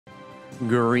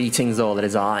Greetings all, that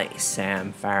is I,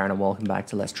 Sam Farron, and welcome back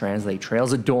to Let's Translate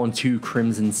Trails of Dawn 2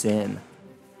 Crimson Sin.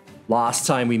 Last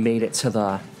time we made it to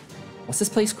the... what's this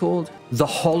place called? The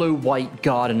Hollow White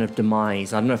Garden of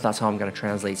Demise. I don't know if that's how I'm going to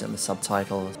translate it in the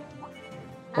subtitles.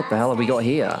 What the hell have we got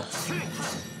here?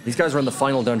 These guys are in the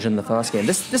final dungeon in the first game.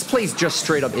 This place just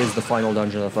straight up is the final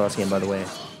dungeon of the first game, by the way.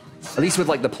 At least with,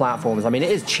 like, the platforms. I mean,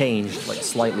 it is changed, like,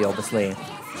 slightly, obviously.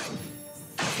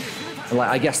 And, like,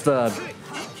 I guess the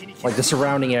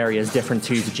surrounding area is different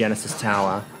to the Genesis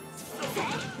Tower.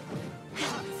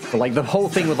 But like the whole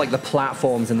thing with like the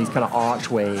platforms and these kind of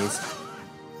archways,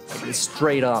 like, it's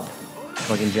straight up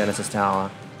fucking Genesis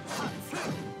Tower.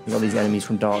 You got these enemies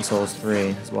from Dark Souls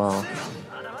 3 as well.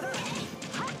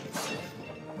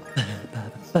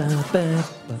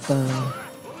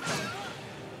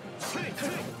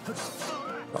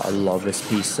 I love this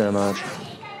piece so much.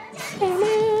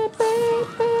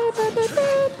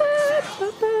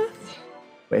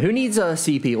 Wait, who needs a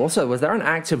CP? Also, was there an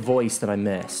active voice that I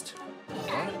missed?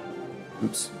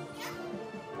 Oops.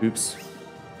 Oops.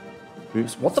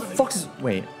 Oops. What the fuck is...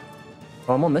 wait.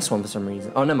 Oh, I'm on this one for some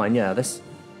reason. Oh, never mind. Yeah, this...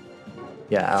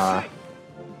 yeah,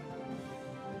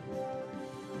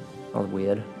 that was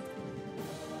weird.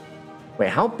 Wait,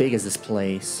 how big is this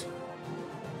place?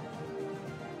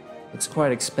 It's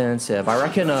quite expansive. I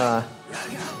reckon,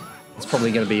 it's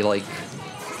probably gonna be, like...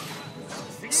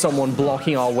 someone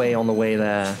blocking our way on the way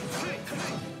there.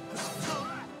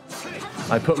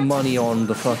 I put money on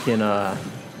the fucking,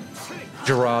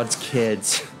 Gerard's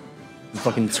kids. The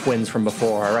fucking twins from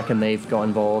before. I reckon they've got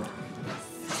involved.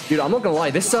 Dude, I'm not gonna lie,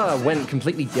 this, went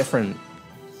completely different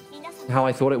than how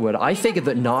I thought it would. I figured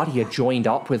that Nadia joined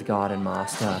up with Garden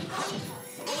Master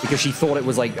because she thought it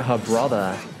was, like, her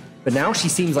brother. But now she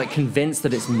seems, like, convinced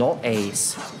that it's not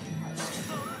Ace.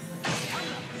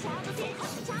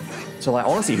 So, like,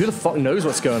 honestly, who the fuck knows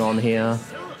what's going on here?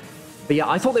 But yeah,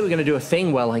 I thought they were going to do a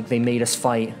thing where, like, they made us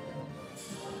fight.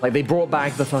 Like, they brought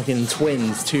back the fucking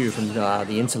twins, too, from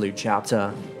the interlude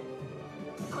chapter.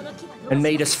 And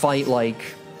made us fight, like,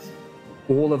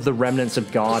 all of the remnants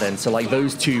of Garden. So, like,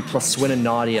 those two, plus Swin and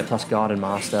Nadia, plus Garden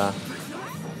Master.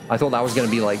 I thought that was going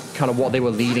to be, like, kind of what they were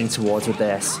leading towards with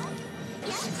this.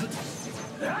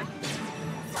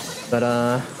 But,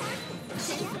 I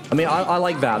mean, I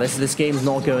like that. This game's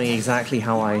not going exactly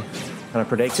how I kind of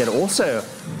predicted. Also,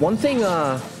 one thing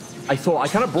I thought... I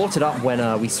kind of brought it up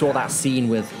when we saw that scene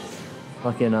with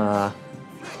fucking the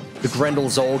Grendel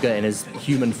Zolga in his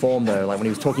human form, though, like when he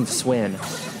was talking to Swin.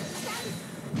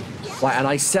 Like, and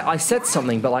I said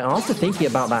something, but like after thinking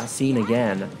about that scene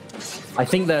again, I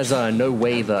think there's no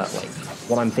way that like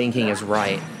what I'm thinking is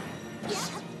right.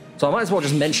 So I might as well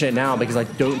just mention it now because I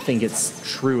don't think it's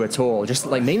true at all. Just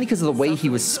like mainly because of the way he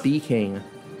was speaking.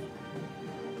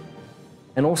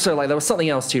 And also like there was something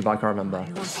else too, but I can't remember.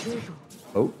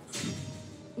 Oh.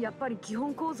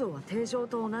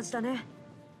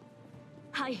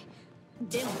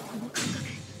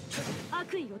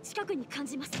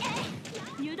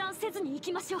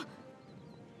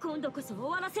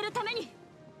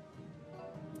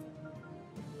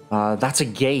 That's a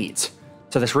gate.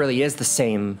 So this really is the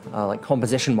same, like,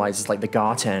 composition-wise as, like, the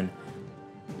Garten.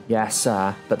 Yes,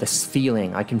 but this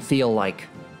feeling, I can feel, like,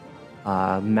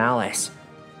 malice.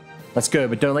 Let's go,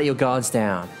 but don't let your guards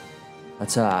down.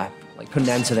 Let's, like, put an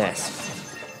end to this.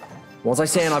 What was I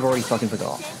saying? I've already fucking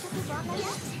forgot.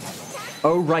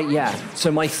 Oh, right, yeah.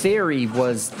 So my theory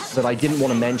was that I didn't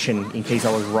want to mention, in case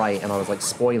I was right and I was, like,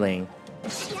 spoiling,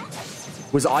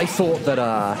 was I thought that,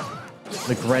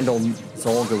 the Grendel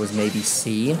Zolga was maybe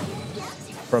C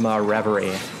from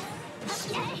Reverie.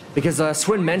 Because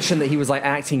Swin mentioned that he was like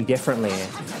acting differently.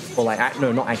 Or like,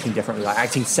 no, not acting differently, like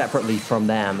acting separately from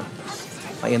them.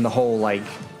 Like in the whole like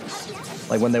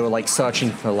when they were like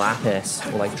searching for Lapis,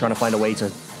 or like trying to find a way to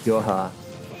cure her.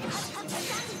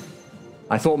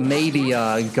 I thought maybe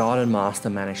Garden Master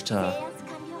managed to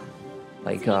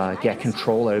like get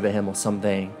control over him or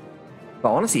something.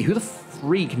 But honestly, who the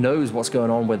freak knows what's going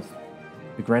on with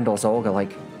the Grendel Zolga?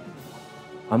 Like,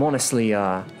 I'm honestly,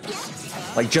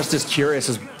 like, just as curious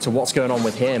as to what's going on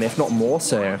with him, if not more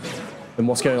so, than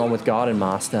what's going on with Garden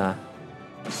Master.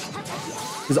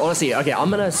 Because honestly, okay, I'm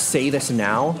gonna say this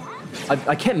now.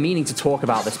 I kept meaning to talk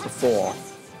about this before.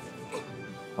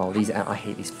 Oh, I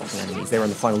hate these fucking enemies. They were in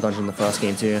the final dungeon in the first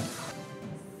game, too.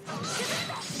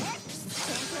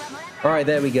 Alright,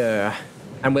 there we go.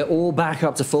 And we're all back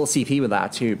up to full CP with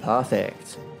that, too.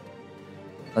 Perfect.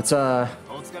 Let's,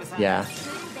 yeah.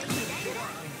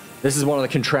 This is one of the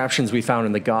contraptions we found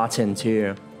in the Garten,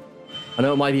 too. I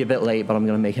know it might be a bit late, but I'm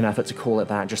going to make an effort to call it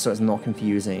that, just so it's not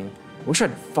confusing. I wish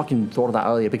I'd fucking thought of that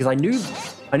earlier, because I knew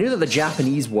that the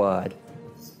Japanese word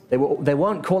They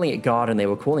weren't calling it garden, they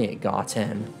were calling it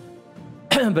garten.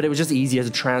 But it was just easier to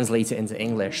translate it into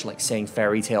English, like saying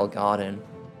fairy tale garden.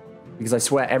 Because I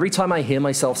swear, every time I hear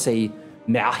myself say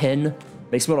Märchen,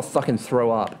 it makes me want to fucking throw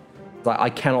up. Like, I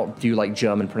cannot do like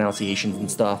German pronunciations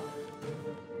and stuff.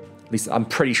 At least I'm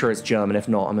pretty sure it's German. If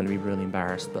not, I'm going to be really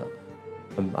embarrassed. But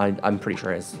I'm pretty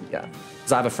sure it is. Yeah,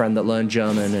 because I have a friend that learned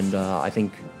German, and I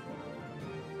think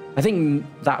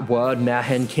that word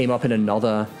Märchen came up in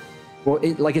another. Well,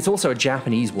 it's also a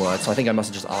Japanese word, so I think I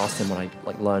must have just asked him when I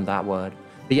like learned that word.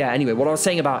 But yeah, anyway, what I was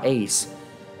saying about Ace.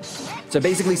 So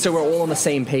basically, so we're all on the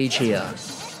same page here.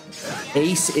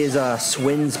 Ace is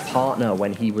Swin's partner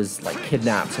when he was like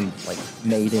kidnapped and like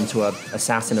made into an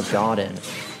assassin of Garden.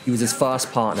 He was his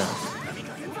first partner.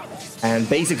 And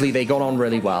basically they got on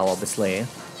really well, obviously.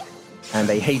 And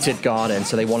they hated Garden,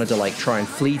 so they wanted to like try and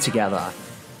flee together.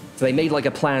 So they made like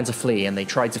a plan to flee, and they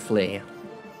tried to flee.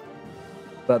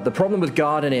 But the problem with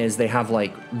Garden is they have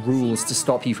like rules to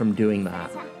stop you from doing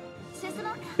that.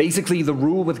 Basically, the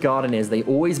rule with Garden is they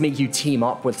always make you team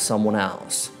up with someone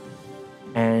else.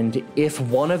 And if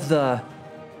if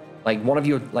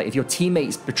your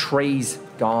teammates betrays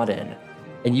Garden,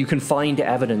 and you can find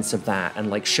evidence of that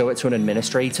and like show it to an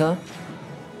administrator,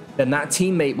 then that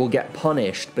teammate will get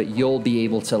punished, but you'll be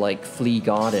able to like flee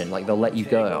Garden, like they'll let you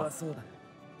go. So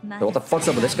what the fuck's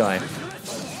up with this guy?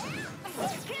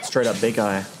 Straight up big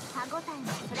guy.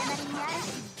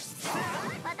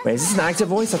 Wait, is this an active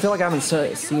voice? I feel like I haven't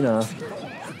seen her.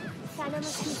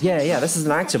 Yeah, this is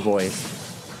an active voice.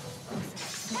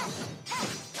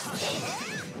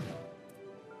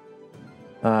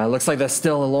 Looks like there's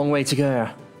still a long way to go.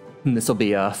 This will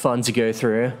be fun to go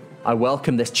through. I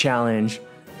welcome this challenge.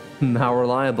 How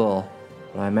reliable.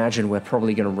 But I imagine we're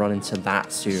probably going to run into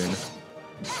that soon.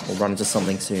 Or run into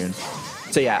something soon.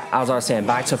 So yeah, as I was saying,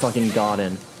 back to fucking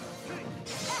Garden.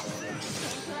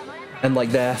 And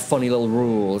like their funny little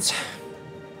rules.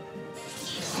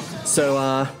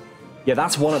 So yeah,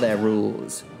 that's one of their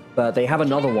rules. But they have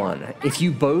another one. If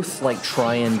you both like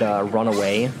try and run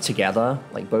away together,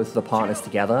 like both of the partners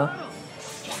together,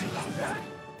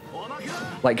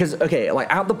 like, cause okay,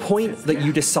 like at the point that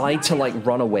you decide to like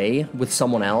run away with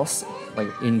someone else, like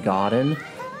in Garden,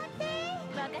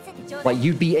 like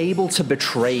you'd be able to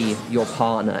betray your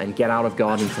partner and get out of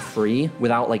Garden for free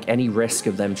without like any risk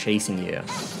of them chasing you.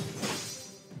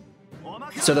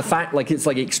 So the fact, like, it's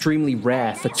like extremely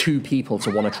rare for two people to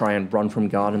want to try and run from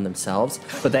Garden themselves,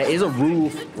 but there is a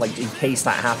rule, like, in case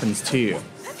that happens too.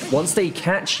 Once they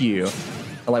catch you,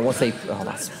 or like once they, oh,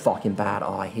 that's fucking bad.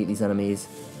 Oh, I hate these enemies.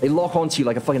 They lock onto you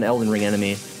like a fucking Elden Ring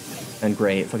enemy. And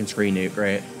great, fucking screen nuke,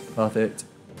 great, perfect.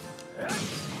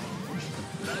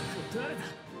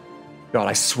 God,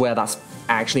 I swear that's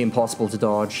actually impossible to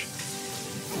dodge.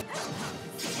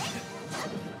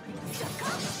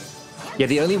 Yeah,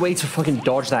 the only way to fucking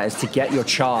dodge that is to get your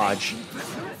charge,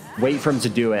 wait for him to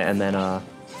do it, and then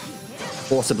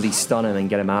forcibly stun him and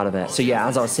get him out of it. So yeah,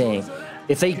 as I was saying,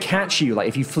 if they catch you, like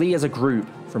if you flee as a group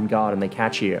from Guard and they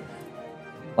catch you,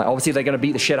 like obviously they're going to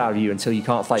beat the shit out of you until you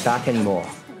can't fight back anymore.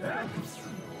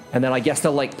 And then I guess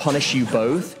they'll like punish you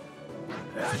both.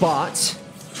 But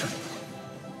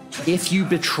if you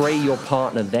betray your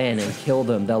partner then and kill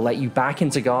them, they'll let you back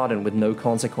into Garden with no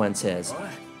consequences.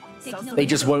 They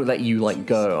just won't let you like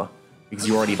go because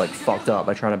you already like fucked up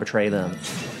by trying to betray them.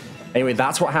 Anyway,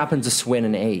 that's what happened to Swin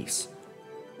and Ace.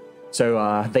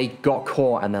 So they got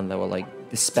caught and then they were like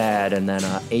despaired, and then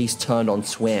Ace turned on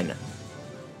Swin.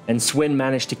 And Swin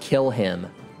managed to kill him.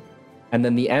 And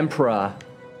then the Emperor,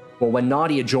 well, when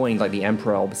Nadia joined, like the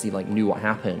Emperor obviously like knew what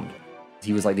happened.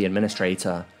 He was like the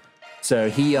administrator.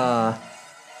 So he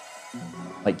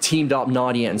like teamed up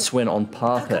Nadia and Swin on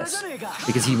purpose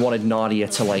because he wanted Nadia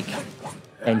to like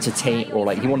entertain, or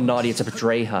like he wanted Nadia to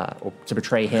betray her or to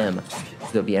betray him. So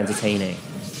it would be entertaining.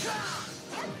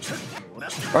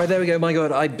 All right, there we go. My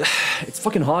God, it's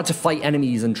fucking hard to fight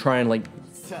enemies and try and like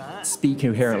speak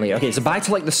coherently. Okay, so back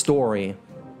to like the story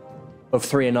of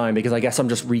 3 and 9, because I guess I'm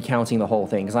just recounting the whole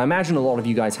thing because I imagine a lot of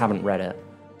you guys haven't read it.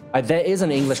 There is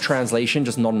an English translation,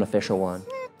 just not an official one.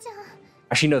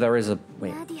 Actually, no, there is a...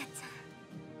 Wait.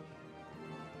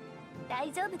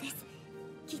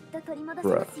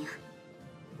 Bruh.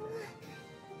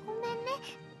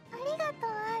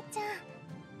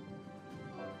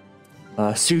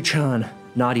 Su-chan.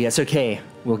 Nadia, it's okay.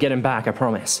 We'll get him back, I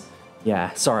promise.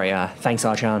 Yeah, sorry, thanks,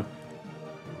 Ah-chan.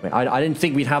 Wait, I didn't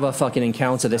think we'd have a fucking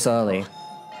encounter this early.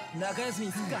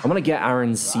 I'm gonna get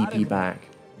Aaron's CP back.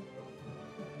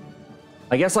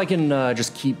 I guess I can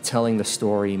just keep telling the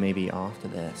story maybe after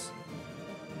this.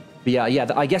 But yeah,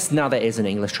 I guess now there is an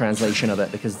English translation of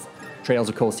it because Trails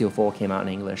of Cold Steel 4 came out in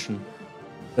English. And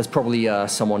There's probably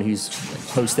someone who's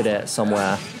posted it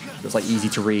somewhere that's like easy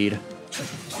to read.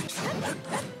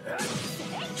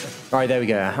 All right, there we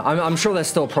go. I'm sure there's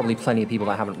still probably plenty of people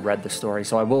that haven't read the story,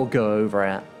 so I will go over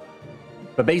it.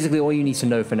 But basically, all you need to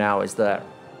know for now is that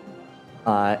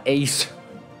Ace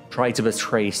tried to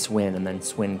betray Swin, and then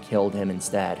Swin killed him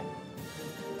instead.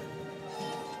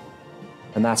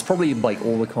 And that's probably like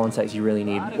all the context you really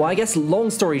need. Well, I guess long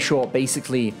story short,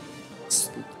 basically,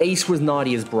 Ace was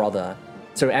Nadia's brother.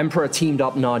 So Emperor teamed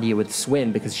up Nadia with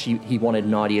Swin because he wanted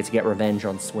Nadia to get revenge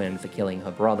on Swin for killing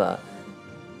her brother.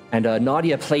 And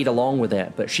Nadia played along with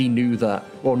it, but she knew that...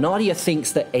 Well, Nadia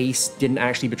thinks that Ace didn't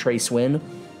actually betray Swin.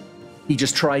 He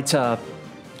just tried to...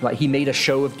 Like, he made a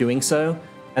show of doing so,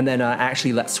 and then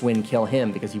actually let Swin kill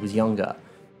him because he was younger.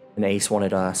 And Ace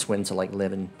wanted Swin to, like,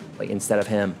 live in, like, instead of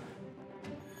him.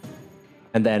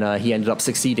 And then he ended up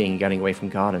succeeding, getting away from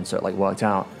Garden, so it, like, worked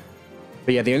out.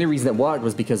 But yeah, the only reason it worked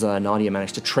was because Nadia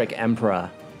managed to trick Emperor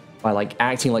by, like,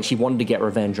 acting like she wanted to get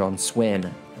revenge on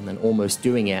Swin, and then almost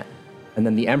doing it. And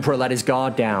then the Emperor let his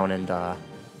guard down, and,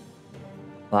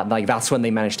 like, that's when they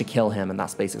managed to kill him, and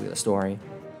that's basically the story.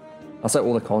 That's, like,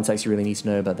 all the context you really need to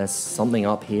know, but there's something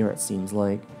up here, it seems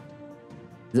like.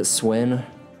 Is it Swin?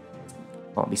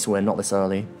 Can't be Swin, not this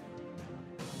early.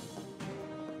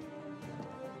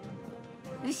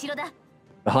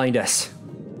 Behind us.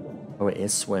 Oh, it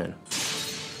is Swin.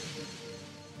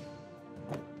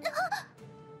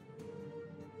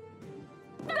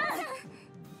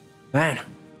 Man.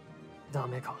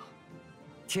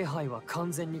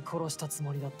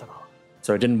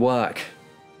 So it didn't work.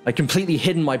 I completely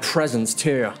hidden my presence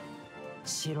too.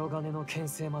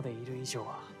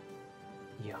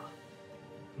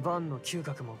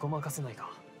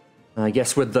 I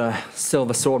guess with the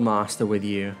Silver Sword Master with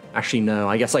you. Actually, no.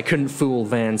 I guess I couldn't fool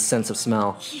Van's sense of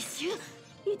smell.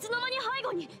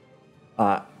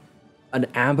 An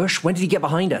ambush? When did he get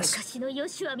behind us?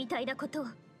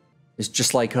 It's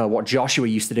just like what Joshua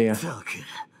used to do.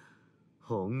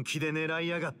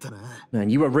 Man,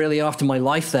 you were really after my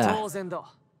life there.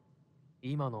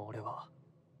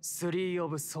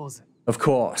 Of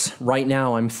course. Right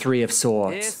now, I'm 3 of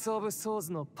Swords.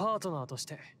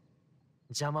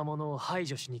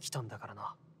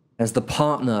 As the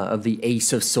partner of the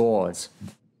Ace of Swords,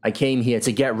 I came here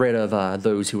to get rid of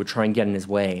those who would try and get in his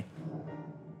way.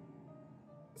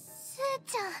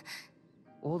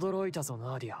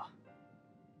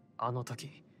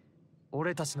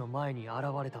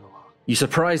 You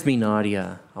surprised me,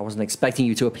 Nadia. I wasn't expecting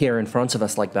you to appear in front of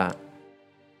us like that.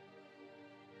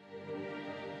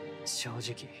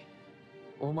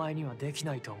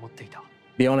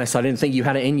 Be honest, I didn't think you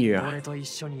had it in you.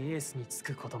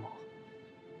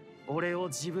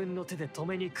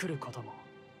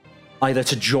 Either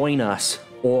to join us,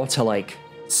 or to, like,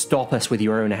 stop us with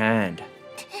your own hand.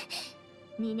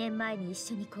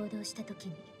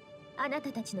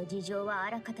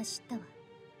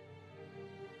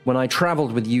 When I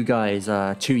traveled with you guys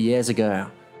 2 years ago,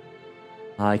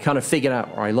 I kind of figured out,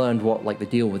 or I learned what, like, the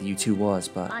deal with you two was,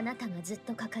 but...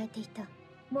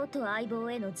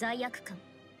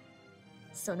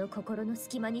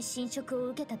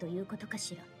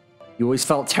 You always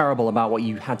felt terrible about what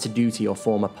you had to do to your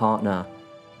former partner.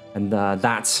 And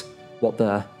that's what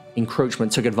the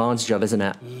encroachment took advantage of, isn't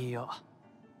it?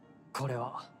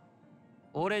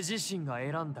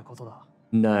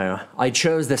 No, I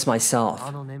chose this myself.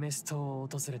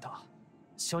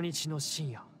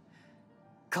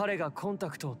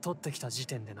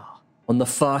 On the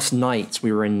first night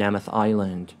we were in Nemeth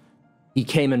Island, he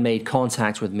came and made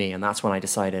contact with me, and that's when I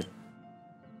decided.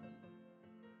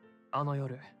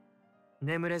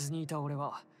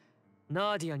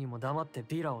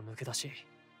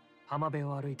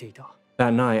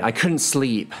 That night, I couldn't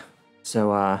sleep,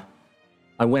 so I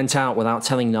went out without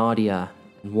telling Nadia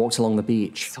and walked along the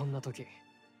beach.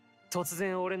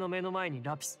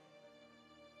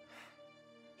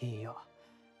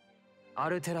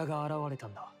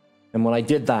 And when I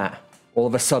did that, all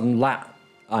of a sudden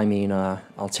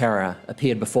Altera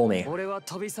appeared before me.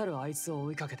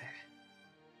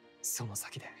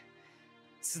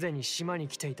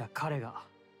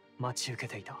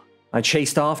 I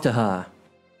chased after her,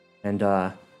 and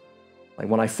like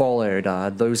when I followed,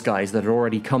 those guys that had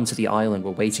already come to the island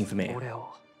were waiting for me.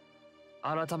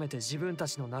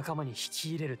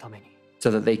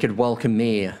 So that they could welcome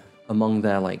me among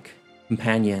their, like,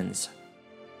 companions.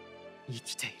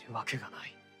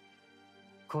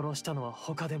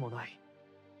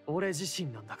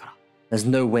 There's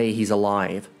no way he's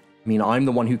alive. I mean, I'm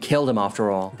the one who killed him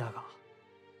after all.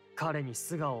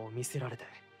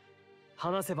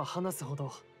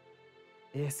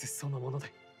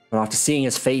 But after seeing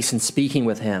his face and speaking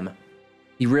with him,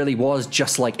 he really was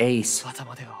just like Ace.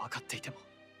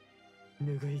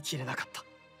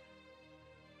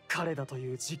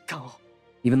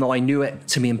 Even though I knew it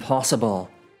to be impossible,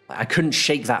 I couldn't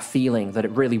shake that feeling that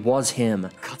it really was him.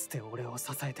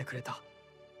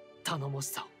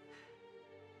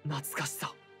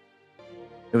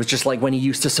 It was just like when he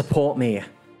used to support me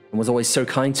and was always so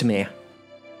kind to me.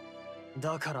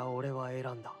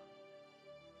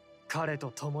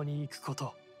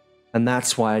 And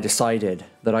that's why I decided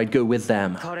that I'd go with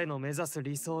them.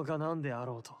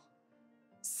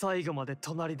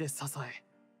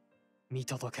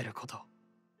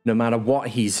 No matter what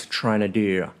he's trying to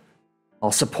do,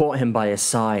 I'll support him by his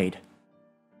side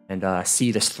and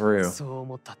see this through.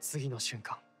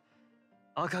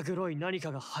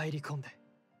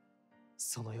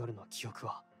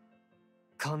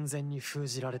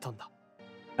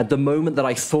 At the moment that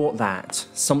I thought that,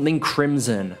 something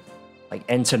crimson like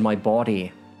entered my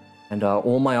body, and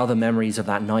all my other memories of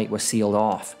that night were sealed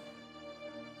off.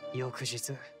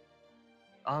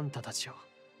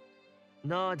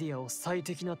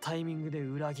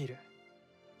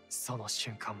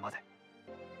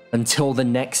 Until the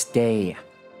next day,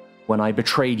 when I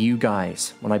betrayed you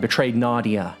guys, when I betrayed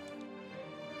Nadia.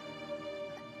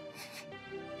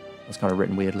 That's kind of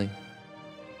written weirdly.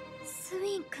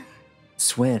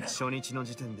 Swin.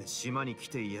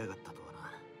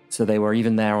 So they were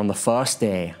even there on the first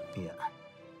day.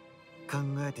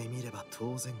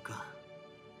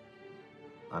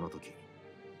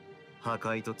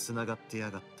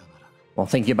 Well,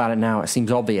 thinking about it now, it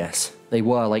seems obvious. They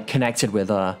were, like, connected with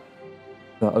the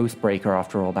Oathbreaker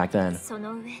after all back then.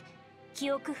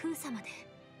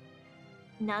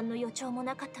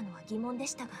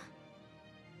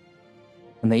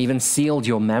 And they even sealed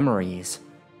your memories.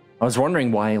 I was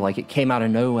wondering why, like, it came out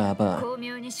of nowhere, but...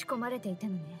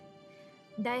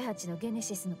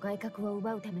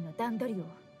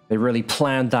 They really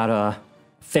planned that,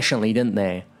 efficiently, didn't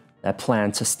they? Their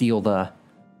plan to steal the,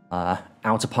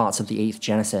 outer parts of the 8th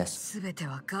Genesis.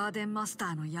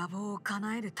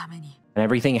 And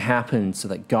everything happened so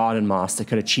that Garden Master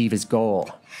could achieve his goal.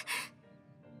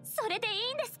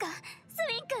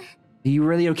 Are you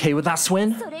really okay with that,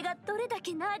 Swin?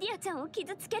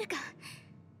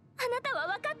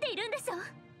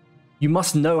 You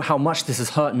must know how much this has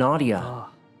hurt Nadia.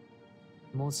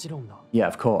 Yeah,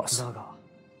 of course.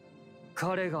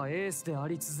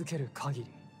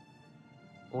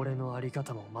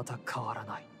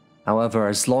 However,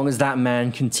 as long as that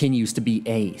man continues to be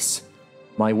Ace,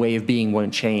 my way of being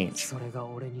won't change.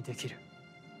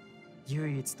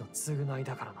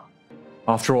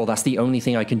 After all, that's the only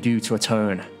thing I can do to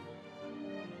atone.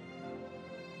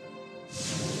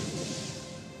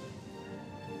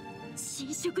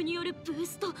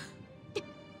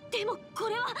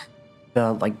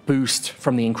 The, like, boost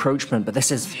from the encroachment, but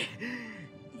this is...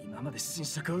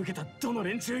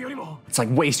 It's like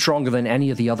way stronger than any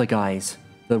of the other guys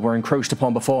that were encroached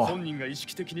upon before.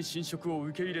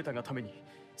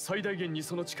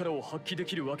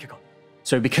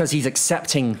 So because he's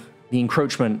accepting the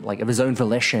encroachment, like, of his own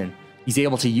volition, he's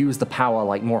able to use the power,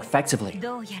 like, more effectively.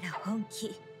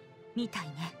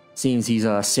 Seems he's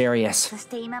serious.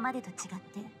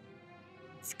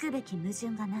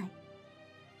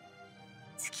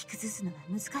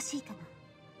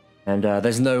 And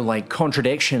there's no, like,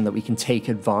 contradiction that we can take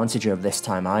advantage of this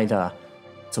time either.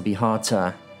 It'll be hard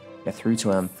to get through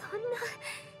to him.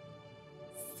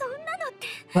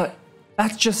 But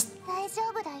that's just...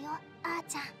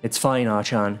 It's fine,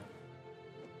 Ah-chan.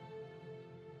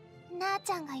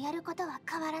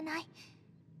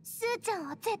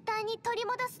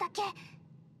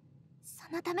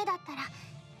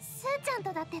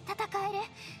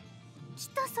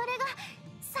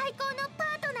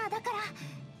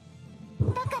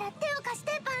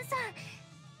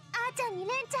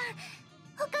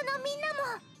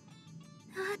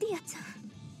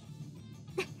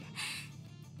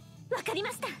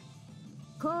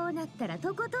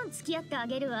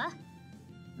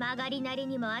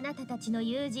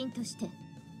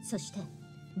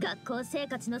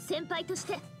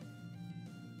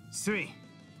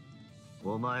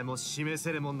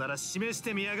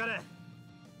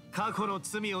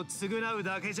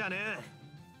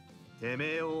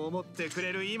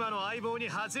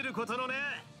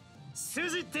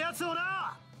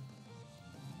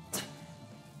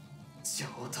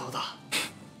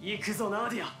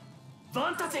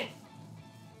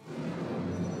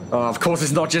 Oh, of course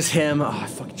it's not just him. Oh, I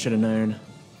fucking should have known.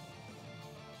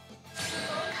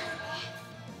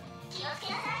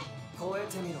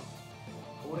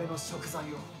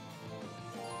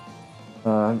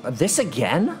 This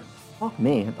again? Fuck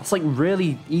me. That's like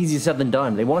really easy said than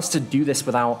done. They want us to do this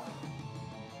without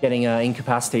getting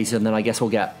incapacitated, and then I guess we'll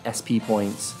get SP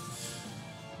points.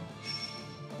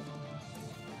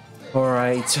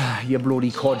 Alright, you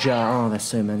bloody codger. Oh, there's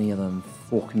so many of them.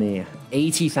 Fuck me.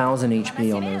 80,000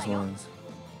 HP on those ones.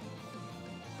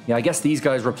 Yeah, I guess these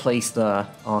guys replace the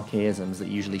archaisms that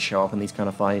usually show up in these kind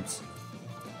of fights.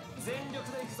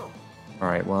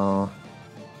 Alright, well...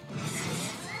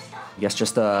 I guess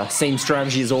just the same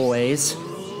strategy as always.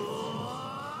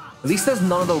 At least there's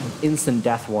none of the instant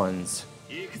death ones.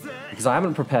 Because I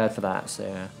haven't prepared for that,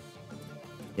 so...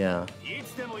 Yeah.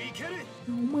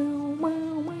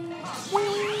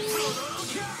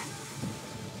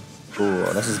 Ooh,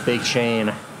 this is big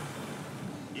chain.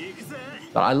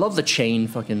 But I love the chain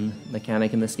fucking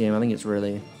mechanic in this game. I think it's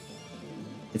really...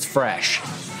 It's fresh.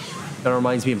 That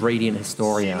reminds me of Radiant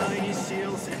Historia,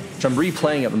 which I'm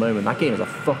replaying at the moment. That game is a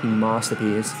fucking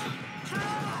masterpiece.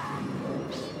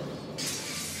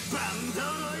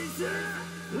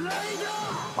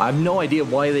 I have no idea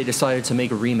why they decided to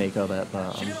make a remake of it,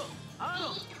 but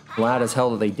I'm glad as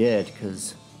hell that they did,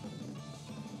 because...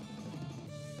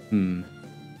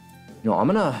 You know, I'm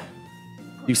gonna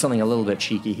do something a little bit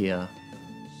cheeky here.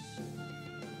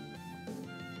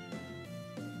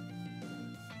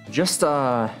 Just,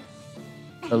 a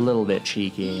little bit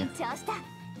cheeky.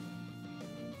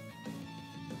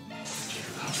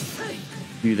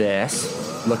 Do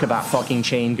this. Look at that fucking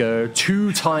chain go.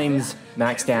 2 times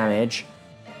max damage.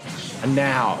 And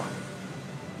now.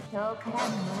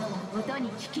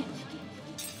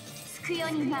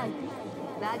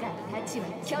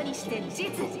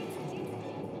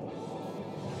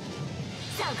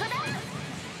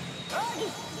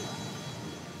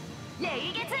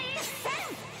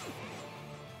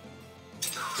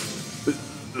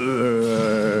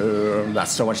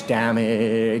 That's so much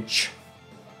damage.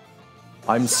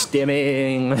 I'm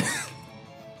stimming.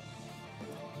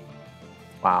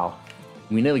 Wow.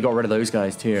 We nearly got rid of those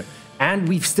guys too. And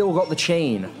we've still got the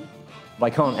chain. But I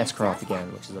can't S-craft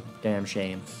again, which is a damn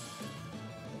shame.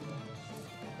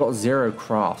 Got 0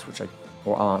 crafts,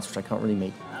 or arts, which I can't really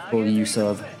make full use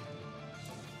of.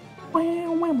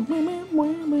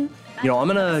 You know, I'm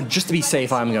gonna, just to be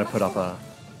safe, I'm gonna put up a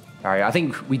barrier. I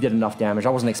think we did enough damage. I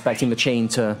wasn't expecting the chain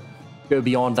to go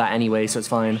beyond that anyway, so it's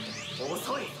fine.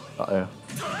 Uh-oh.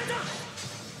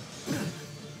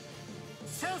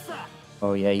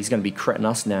 Oh yeah, he's gonna be critting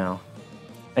us now.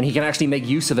 And he can actually make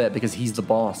use of it because he's the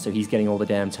boss, so he's getting all the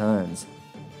damn turns.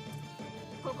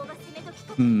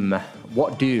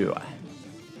 What do?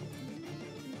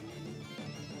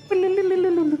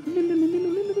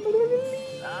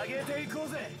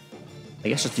 I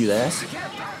guess just do this.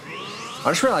 I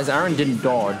just realized Aaron didn't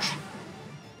dodge.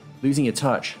 Losing your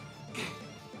touch.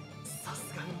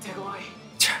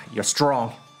 You're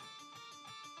strong.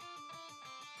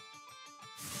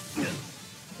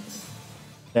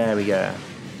 There we go.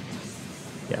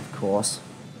 Yeah, of course.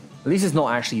 At least it's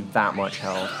not actually that much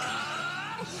health.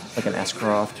 Like an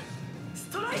S-craft.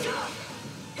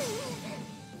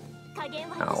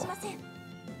 Ow.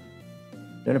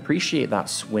 Don't appreciate that,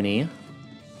 Swinny.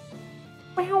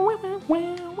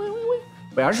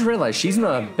 Wait, I just realized she's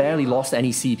barely lost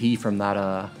any CP from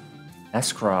that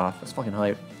S-craft. That's fucking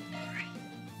hype.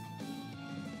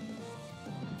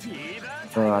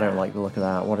 Oh, I don't like the look of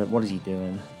that. What is he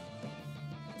doing?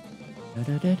 I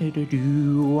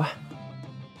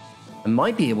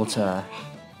might be able to...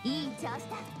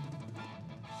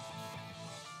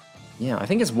 Yeah, I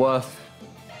think it's worth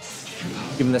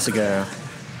giving this a go.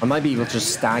 I might be able to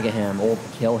just stagger him or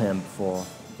kill him before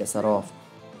he gets that off.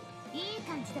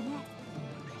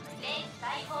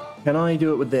 Can I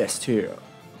do it with this too?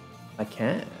 I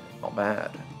can. Not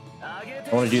bad. I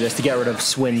want to do this to get rid of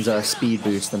Swin's speed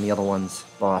boost and the other one's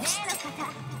buffs.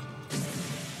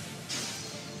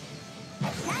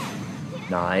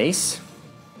 Nice.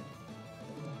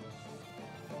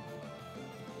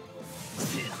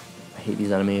 I hate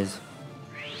these enemies.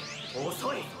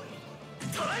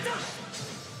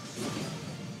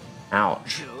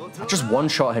 Ouch. I just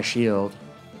one-shot her shield.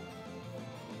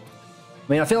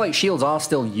 I mean, I feel like shields are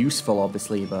still useful,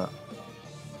 obviously, but...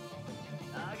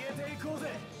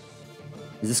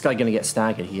 Is this guy gonna get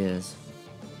staggered? He is.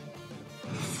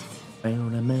 I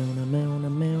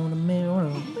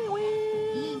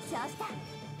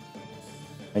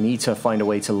need to find a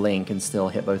way to link and still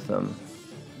hit both of them.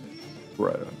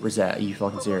 Bro, Rosette, are you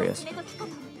fucking serious?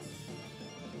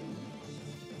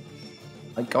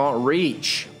 I can't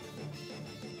reach.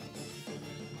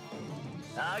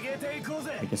 I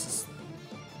guess it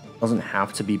doesn't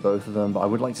have to be both of them, but I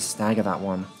would like to stagger that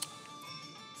one.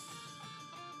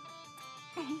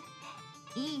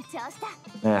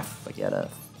 Forget it.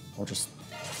 I'll just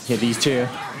hit these two.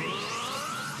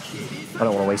 I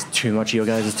don't want to waste too much of your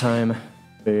guys' time.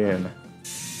 Boom.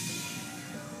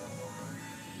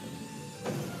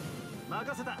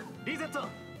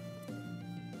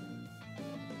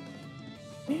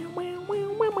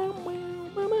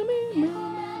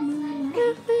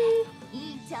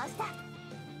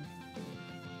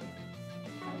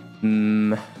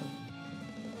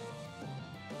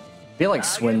 I feel like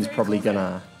Swin's probably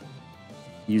gonna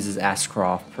use his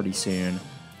S-Craft pretty soon.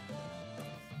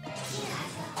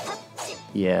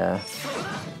 Yeah.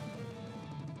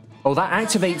 Oh, that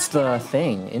activates the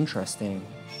thing. Interesting.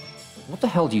 What the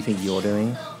hell do you think you're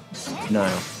doing? No.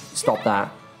 Stop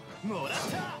that.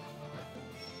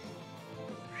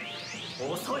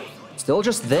 Still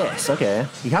just this. Okay.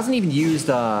 He hasn't even used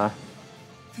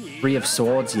Three of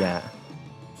Swords yet.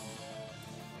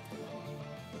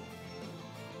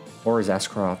 Or his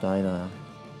S-Craft either.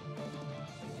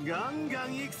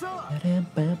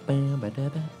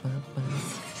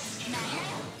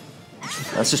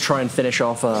 Let's just try and finish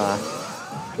off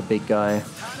the big guy.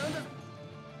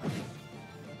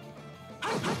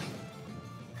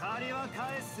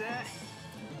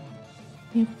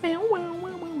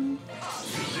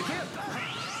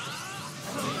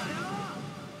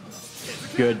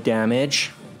 Good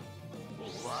damage.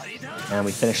 And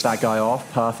we finish that guy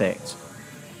off. Perfect.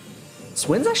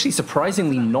 Swin's actually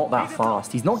surprisingly not that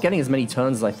fast. He's not getting as many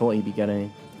turns as I thought he'd be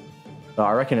getting. But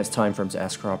I reckon it's time for him to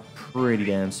S-Craft pretty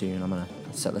damn soon. I'm gonna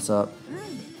set this up.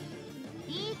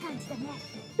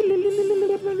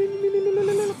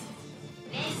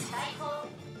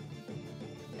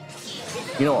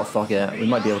 You know what, fuck it. We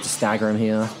might be able to stagger him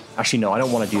here. Actually, no, I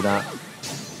don't want to do that.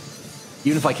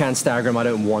 Even if I can stagger him, I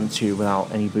don't want to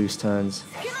without any boost turns.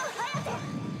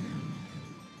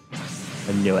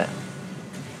 I knew it.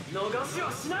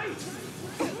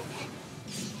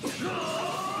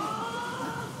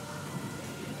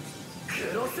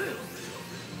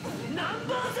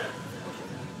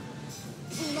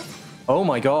 Oh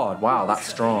my god, wow, that's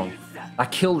strong.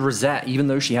 That killed Rosette even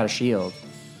though she had a shield.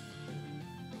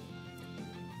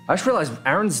 I just realized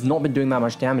Aaron's not been doing that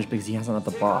much damage because he hasn't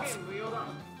had the buff.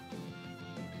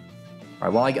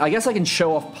 Alright, well, I guess I can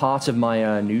show off part of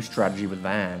my new strategy with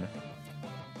Van.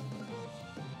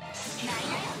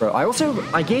 Bro,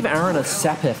 I gave Aaron a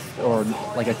Sepith, or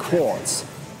like a Quartz.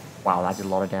 Wow, that did a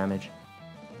lot of damage.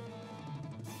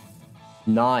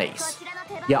 Nice.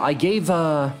 Yeah, I gave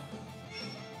Aaron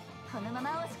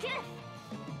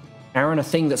a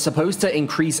thing that's supposed to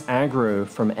increase aggro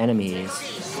from enemies.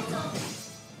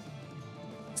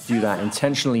 Let's do that,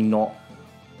 intentionally not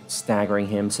staggering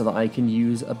him so that I can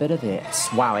use a bit of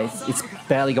this. Wow, it's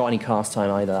barely got any cast time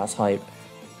either, that's hype.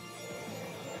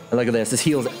 And look at this, this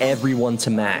heals everyone to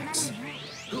max.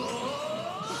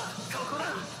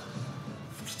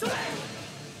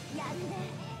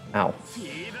 Ow.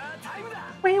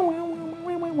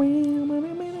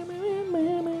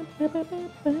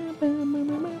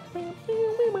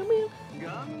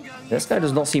 This guy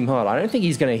does not seem hard. I don't think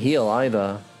he's gonna heal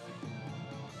either.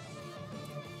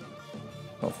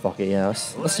 Oh fuck it, yeah.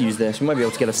 Let's use this. We might be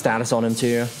able to get a status on him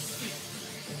too.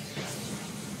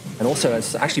 And also,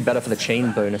 it's actually better for the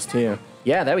chain bonus too.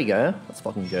 Yeah, there we go. Let's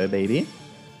fucking go, baby.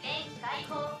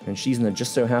 And Shizuna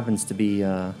just so happens to be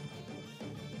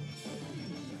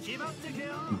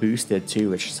boosted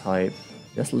too, which is hype.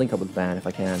 Let's link up with Van if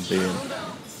I can. Boom.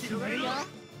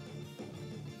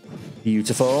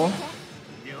 Beautiful.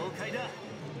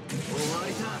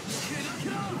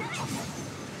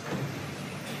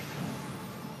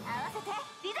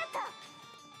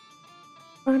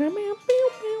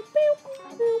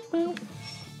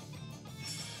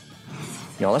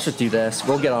 Yo, let's just do this.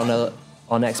 We'll get on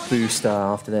our next boost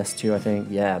after this too, I think.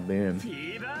 Yeah, boom.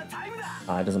 It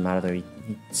doesn't matter though, he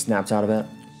snapped out of it.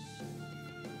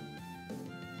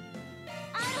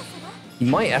 He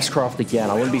might S-Craft again,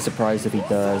 I wouldn't be surprised if he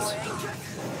does.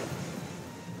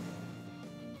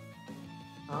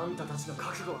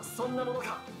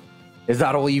 Is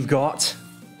that all you've got?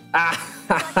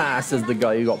 Ah, says the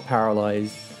guy who got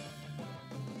paralyzed.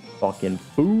 Fucking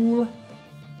fool.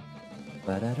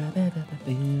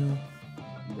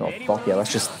 Oh, fuck yeah,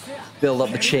 let's just build up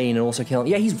the chain and also kill him.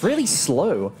 Yeah, he's really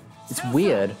slow. It's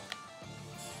weird.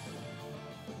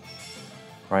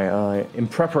 Right, in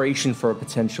preparation for a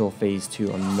potential phase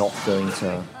 2, I'm not going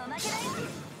to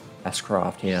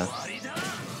S-Craft here.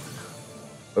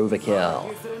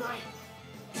 Overkill.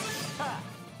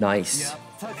 Nice.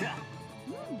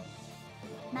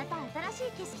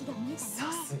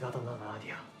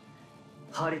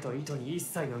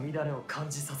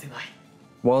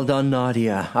 Well done,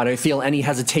 Nadia. I don't feel any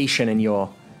hesitation in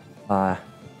your, like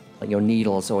your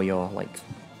needles or your like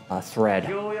thread.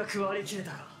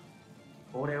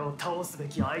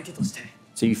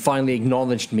 So you finally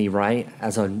acknowledged me, right,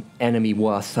 as an enemy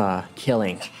worth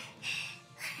killing.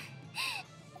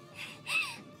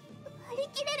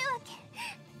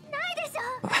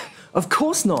 Of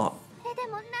course not.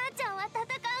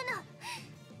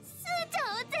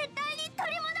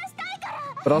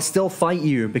 But I'll still fight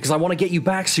you because I want to get you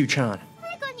back, Su-chan.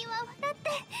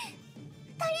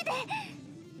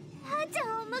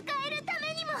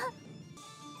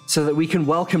 So that we can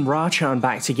welcome Ra-chan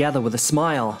back together with a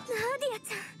smile.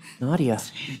 Nadia.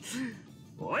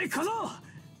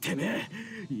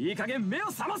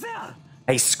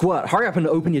 Hey, Squirt, hurry up and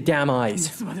open your damn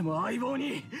eyes.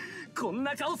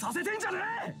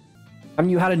 Haven't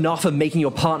you had enough of making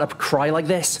your partner cry like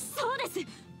this?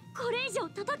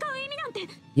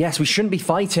 Yes, we shouldn't be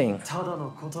fighting.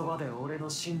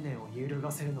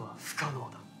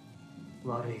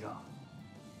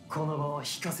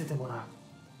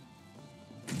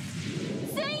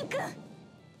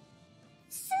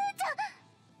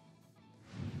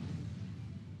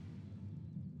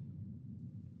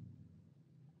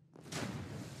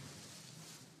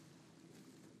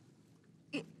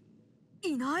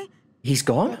 He's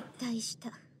gone?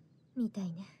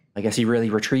 I guess he really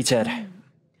retreated.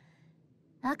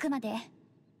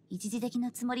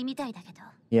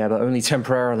 Yeah, but only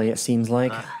temporarily, it seems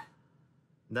like.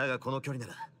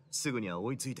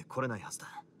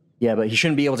 Yeah, but he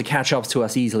shouldn't be able to catch up to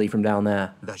us easily from down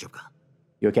there.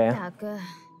 You okay?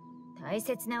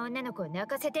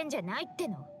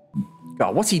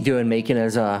 God, what's he doing making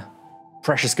his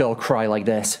precious girl cry like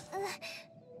this?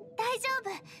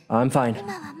 I'm fine.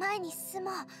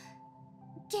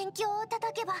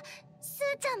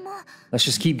 Let's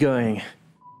just keep going.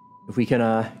 If we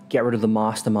can get rid of the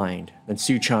mastermind, then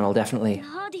Su-chan will definitely...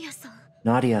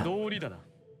 Nadia.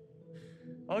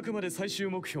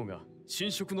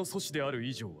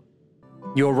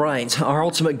 You're right. Our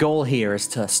ultimate goal here is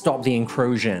to stop the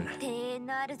incursion.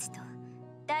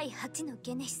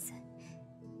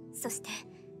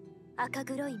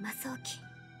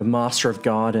 The Master of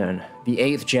Garden, the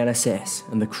 8th Genesis,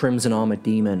 and the Crimson Armored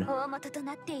Demon.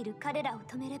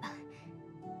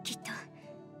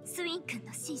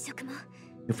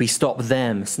 If we stop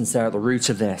them, since they're at the root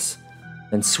of this,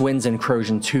 then Swin's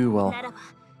incursion too will...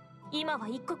 In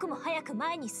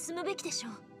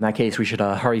that case, we should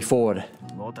hurry forward.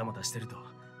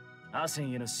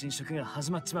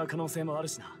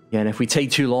 Yeah, and if we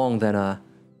take too long, then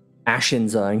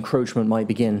Ashen's encroachment might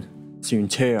begin soon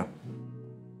too.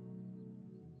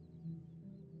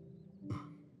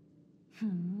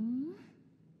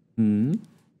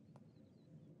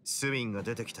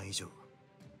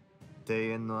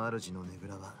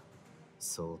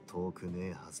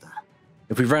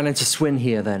 If we ran into Swin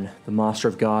here, then the Master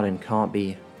of Garden can't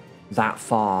be that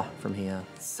far from here.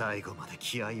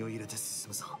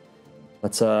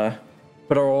 Let's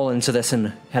put our all into this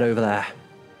and head over there.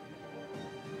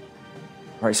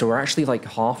 Alright, so we're actually like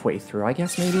halfway through, I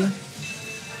guess, maybe?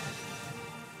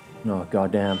 Oh,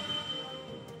 goddamn.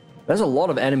 There's a lot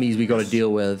of enemies we gotta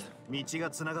deal with.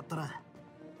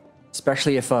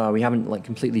 Especially if we haven't like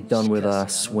completely done with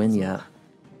Swin yet.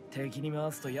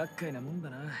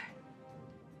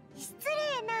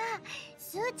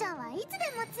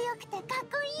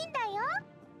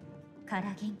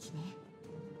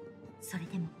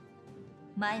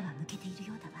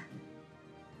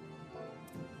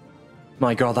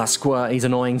 My god, that Squirt, he's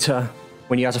annoying to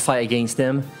when you have to fight against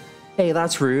him. Hey,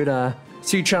 that's rude.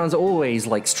 Su-chan's always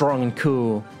like strong and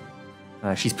cool.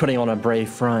 She's putting on a brave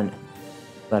front,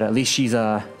 but at least she's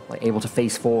like able to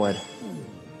face forward.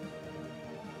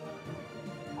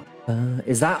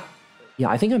 Is that... Yeah,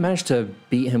 I think I managed to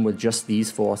beat him with just these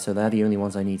 4, so they're the only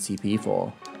ones I need CP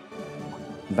for.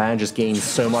 Van just gained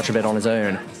so much of it on his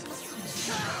own.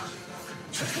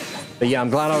 But yeah, I'm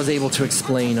glad I was able to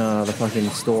explain the fucking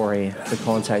story, the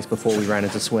context, before we ran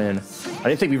into Swin. I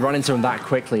didn't think we'd run into him that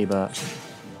quickly, but...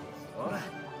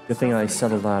 Good thing I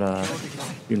settled that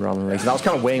sooner rather than later. That was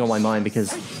kind of weighing on my mind,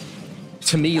 because...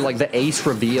 To me, like, the ace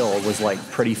reveal was, like,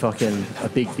 pretty fucking a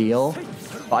big deal.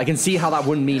 But I can see how that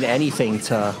wouldn't mean anything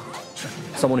to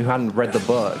someone who hadn't read the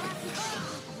book.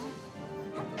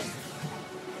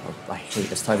 Oh, I hate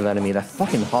this type of enemy. They're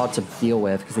fucking hard to deal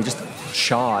with because they just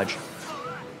charge.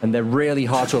 And they're really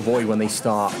hard to avoid when they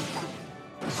start,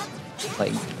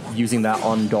 like, using their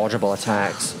undodgeable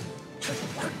attacks.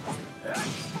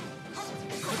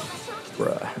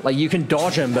 Bruh. Like, you can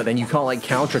dodge him, but then you can't, like,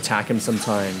 counterattack him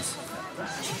sometimes.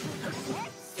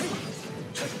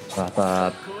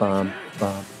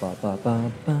 No,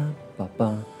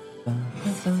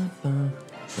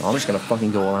 I'm just gonna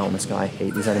fucking go all out on this guy. I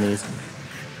hate these enemies.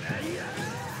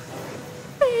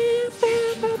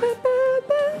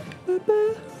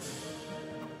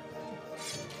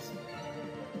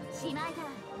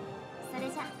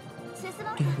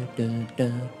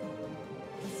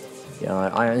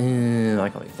 Yeah, I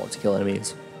can't be fucked to kill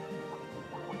enemies.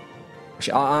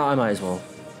 Actually, I might as well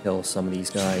kill some of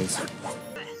these guys.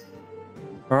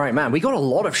 Alright, man, we got a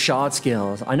lot of shard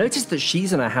skills. I noticed that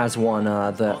Shizuna has one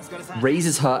that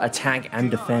raises her attack and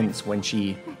defense when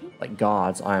she, like,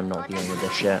 guards. I am not dealing with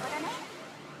this shit.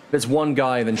 If it's one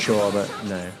guy, then sure, but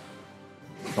no.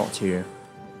 Not two.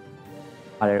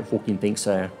 I don't fucking think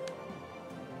so.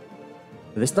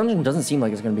 But this dungeon doesn't seem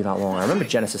like it's going to be that long. I remember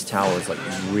Genesis Tower is, like,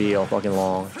 real fucking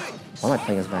long. Why am I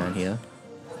playing as Van here?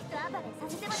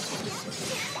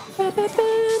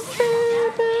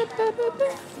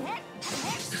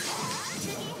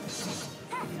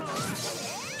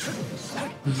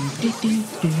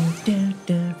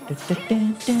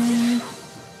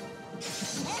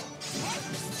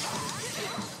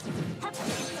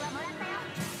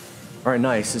 Alright,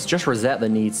 nice. It's just Rosette that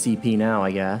needs CP now,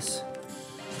 I guess.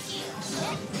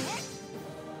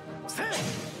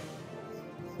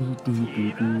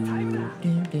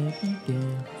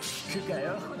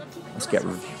 Let's get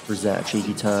Rosette a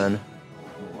cheeky turn.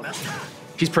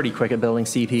 She's pretty quick at building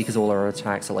CP because all her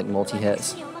attacks are like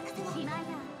multi-hits.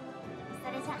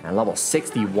 And level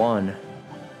 61.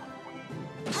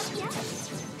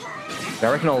 I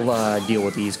reckon I'll deal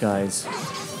with these guys.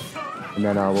 And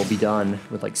then we'll be done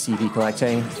with like CP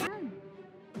collecting.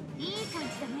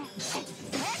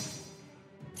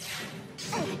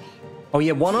 Oh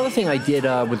yeah, one other thing I did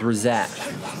with Rosette,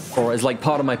 or as like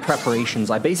part of my preparations,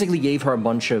 I basically gave her a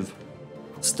bunch of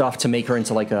stuff to make her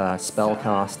into like a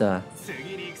spellcaster.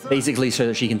 Basically so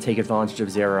that she can take advantage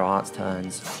of Zero Art's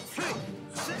turns.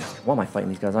 Why am I fighting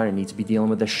these guys? I don't need to be dealing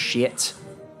with this shit.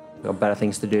 I've got better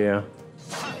things to do.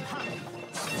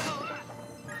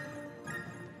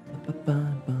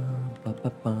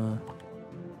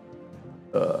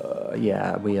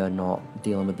 Yeah, we are not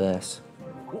dealing with this.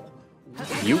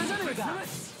 You.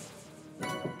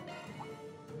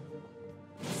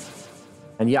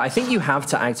 And yeah, I think you have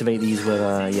to activate these with,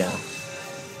 yeah.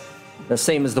 The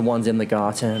same as the ones in the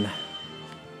garden.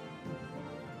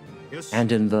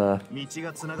 And in the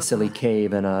silly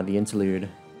cave and the interlude.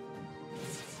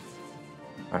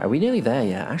 Alright, are we nearly there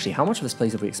yet? Actually, how much of this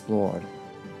place have we explored?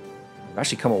 We've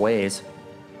actually come a ways.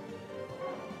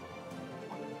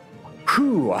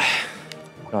 Whew.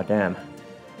 God damn.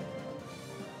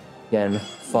 Getting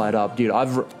fired up. Dude, I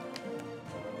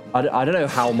don't know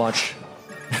how much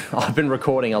I've been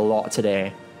recording a lot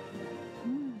today.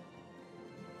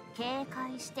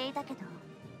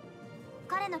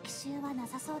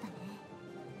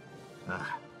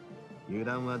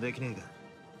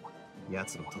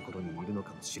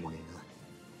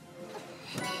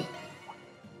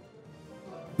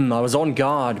 I was on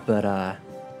guard, but I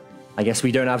guess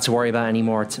we don't have to worry about any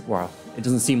more. Well, it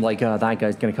doesn't seem like that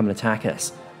guy's gonna come and attack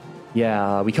us.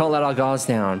 Yeah, we can't let our guards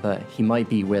down, but he might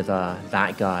be with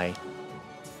that guy.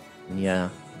 And yeah.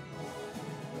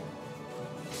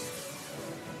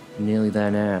 Nearly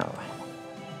there now.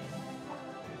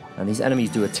 And these enemies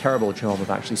do a terrible job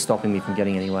of actually stopping me from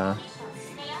getting anywhere.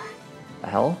 The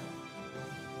hell?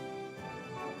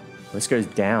 This goes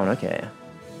down, okay.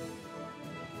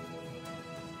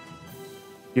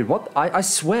 Dude, what? I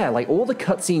swear, like, all the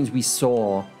cutscenes we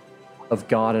saw of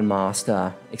Garden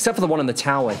Master, except for the one in the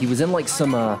tower, he was in, like,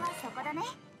 some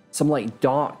like,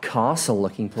 dark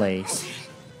castle-looking place.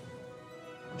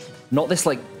 Not this,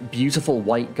 like, beautiful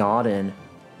white garden.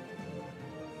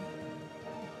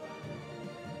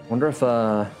 Wonder if,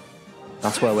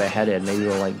 that's where we're headed. Maybe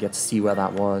we'll, like, get to see where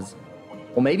that was.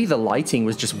 Or maybe the lighting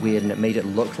was just weird and it made it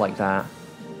look like that.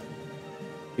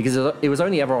 Because it was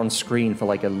only ever on screen for,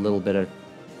 like, a little bit of...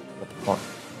 What the fuck?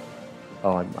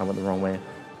 Oh, I went the wrong way.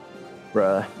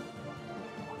 Bruh.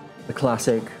 The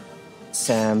classic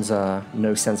Sam's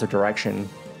no sense of direction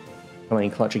coming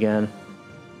in clutch again.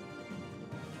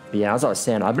 But yeah, as I was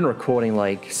saying, I've been recording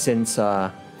like since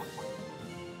when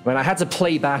I had to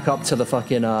play back up to the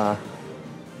fucking back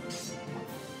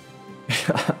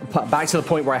to the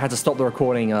point where I had to stop the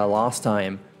recording last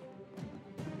time.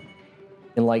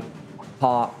 In like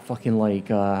part fucking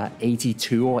like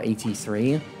 82 or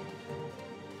 83.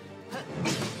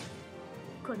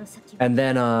 And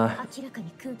then, oh.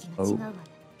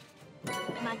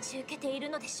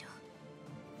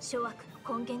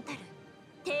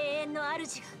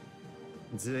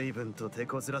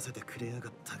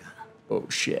 Oh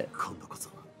shit.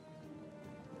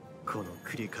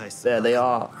 There they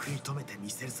are.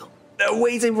 They're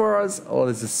waiting for us. Oh,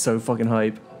 this is so fucking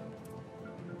hype.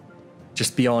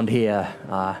 Just beyond here,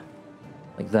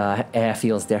 like the air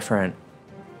feels different.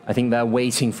 I think they're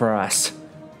waiting for us.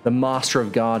 The Master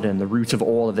of Garden, the root of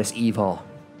all of this evil.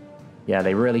 Yeah,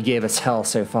 they really gave us hell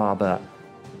so far, but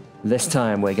this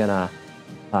time we're gonna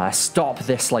stop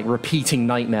this like repeating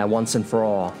nightmare once and for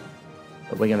all.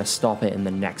 But we're gonna stop it in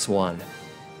the next one.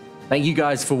 Thank you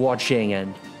guys for watching,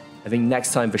 and I think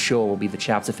next time for sure will be the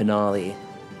chapter finale.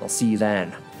 I'll see you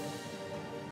then.